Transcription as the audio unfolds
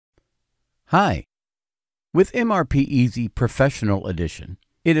Hi. With MRPeasy Professional Edition,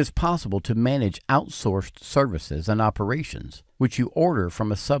 it is possible to manage outsourced services and operations which you order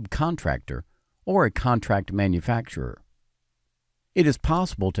from a subcontractor or a contract manufacturer. It is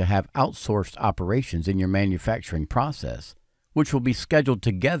possible to have outsourced operations in your manufacturing process, which will be scheduled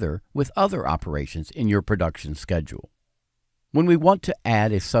together with other operations in your production schedule. When we want to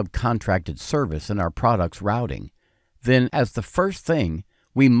add a subcontracted service in our product's routing, then as the first thing,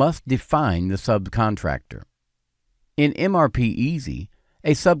 we must define the subcontractor. In MRPeasy,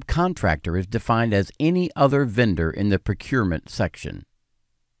 a subcontractor is defined as any other vendor in the procurement section.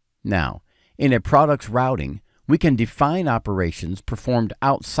 Now, in a product's routing, we can define operations performed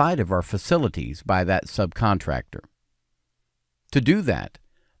outside of our facilities by that subcontractor. To do that,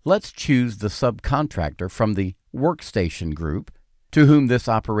 let's choose the subcontractor from the workstation group to whom this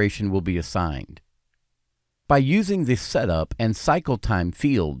operation will be assigned. By using the setup and cycle time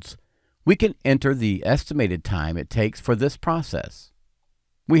fields, we can enter the estimated time it takes for this process.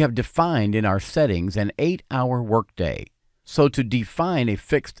 We have defined in our settings an 8-hour workday, so to define a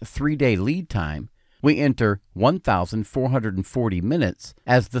fixed 3-day lead time, we enter 1,440 minutes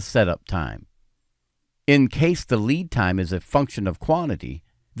as the setup time. In case the lead time is a function of quantity,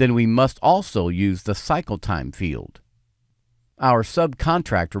 then we must also use the cycle time field. Our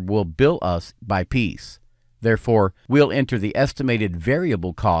subcontractor will bill us by piece. Therefore, we'll enter the estimated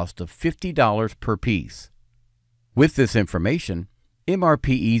variable cost of $50 per piece. With this information,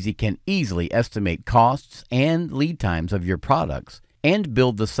 MRPeasy can easily estimate costs and lead times of your products and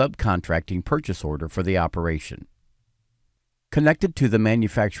build the subcontracting purchase order for the operation. Connected to the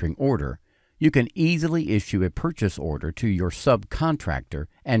manufacturing order, you can easily issue a purchase order to your subcontractor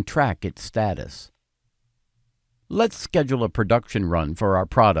and track its status. Let's schedule a production run for our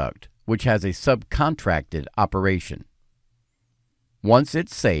product, which has a subcontracted operation. Once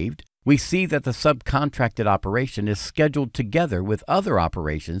it's saved, we see that the subcontracted operation is scheduled together with other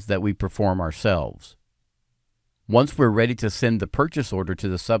operations that we perform ourselves. Once we're ready to send the purchase order to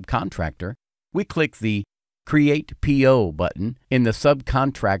the subcontractor, we click the Create PO button in the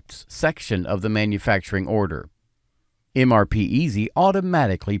Subcontracts section of the manufacturing order. MRPeasy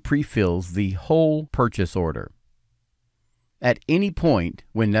automatically pre-fills the whole purchase order. At any point,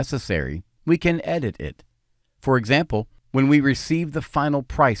 when necessary, we can edit it. For example, when we receive the final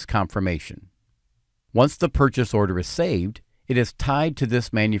price confirmation. Once the purchase order is saved, it is tied to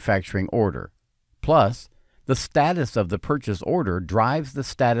this manufacturing order. Plus, the status of the purchase order drives the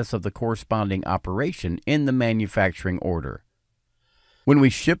status of the corresponding operation in the manufacturing order. When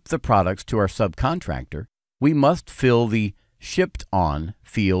we ship the products to our subcontractor, we must fill the Shipped On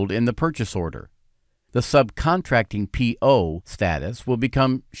field in the purchase order. The subcontracting PO status will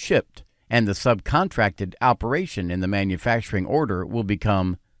become shipped, and the subcontracted operation in the manufacturing order will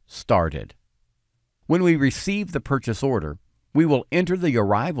become started. When we receive the purchase order, we will enter the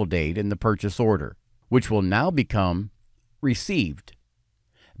arrival date in the purchase order, which will now become received.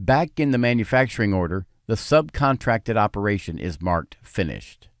 Back in the manufacturing order, the subcontracted operation is marked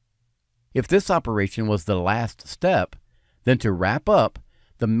finished. If this operation was the last step, then to wrap up,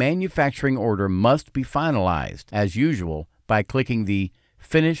 the manufacturing order must be finalized, as usual, by clicking the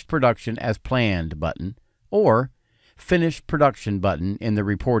Finish Production as Planned button or Finish Production button in the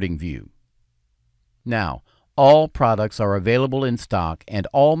reporting view. Now, all products are available in stock and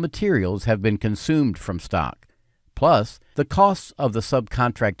all materials have been consumed from stock. Plus, the costs of the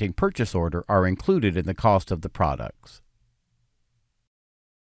subcontracting purchase order are included in the cost of the products.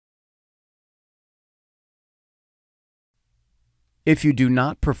 If you do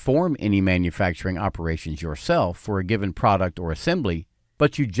not perform any manufacturing operations yourself for a given product or assembly,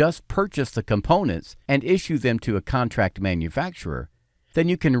 but you just purchase the components and issue them to a contract manufacturer, then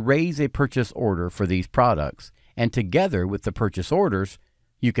you can raise a purchase order for these products, and together with the purchase orders,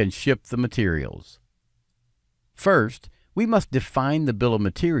 you can ship the materials. First, we must define the bill of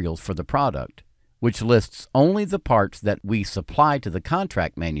materials for the product, which lists only the parts that we supply to the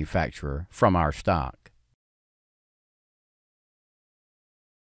contract manufacturer from our stock.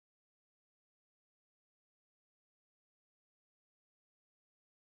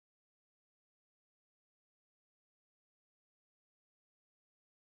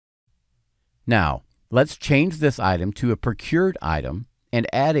 Now, let's change this item to a procured item and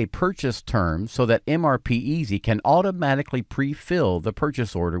add a purchase term so that MRPeasy can automatically pre-fill the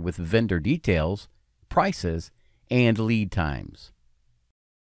purchase order with vendor details, prices, and lead times.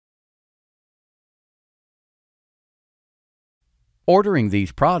 Ordering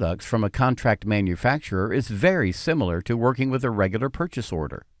these products from a contract manufacturer is very similar to working with a regular purchase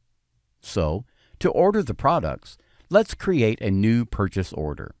order. So, to order the products, let's create a new purchase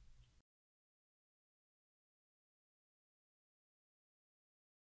order.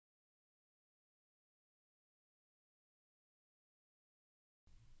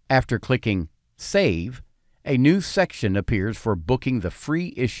 After clicking Save, a new section appears for booking the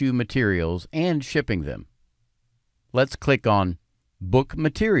free issue materials and shipping them. Let's click on Book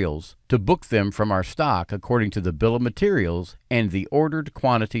Materials to book them from our stock according to the bill of materials and the ordered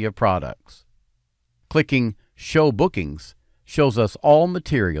quantity of products. Clicking Show Bookings shows us all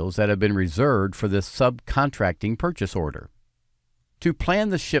materials that have been reserved for this subcontracting purchase order. To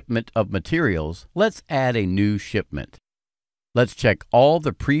plan the shipment of materials, let's add a new shipment. Let's check all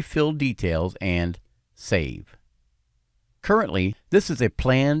the pre-filled details and save. Currently, this is a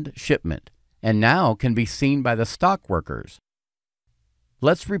planned shipment and now can be seen by the stock workers.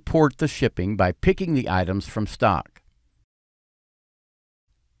 Let's report the shipping by picking the items from stock.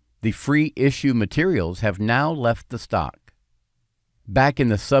 The free issue materials have now left the stock. Back in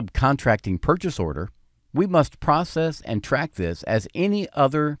the subcontracting purchase order, we must process and track this as any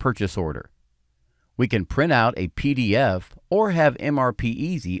other purchase order. We can print out a PDF or have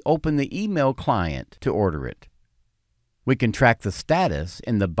MRPeasy open the email client to order it. We can track the status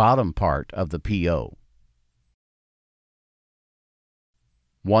in the bottom part of the PO.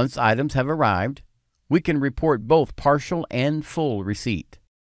 Once items have arrived, we can report both partial and full receipt.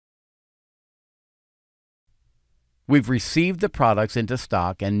 We've received the products into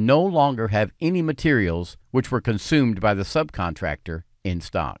stock and no longer have any materials which were consumed by the subcontractor in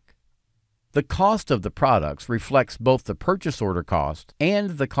stock. The cost of the products reflects both the purchase order cost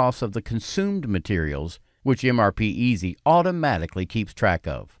and the cost of the consumed materials, which MRPeasy automatically keeps track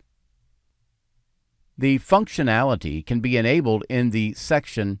of. The functionality can be enabled in the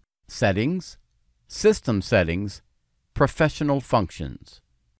section Settings, System Settings, Professional Functions.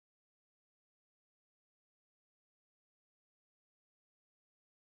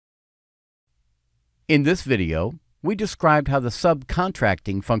 In this video, we described how the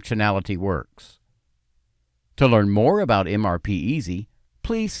subcontracting functionality works. To learn more about MRPeasy,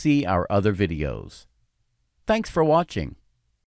 please see our other videos. Thanks for watching.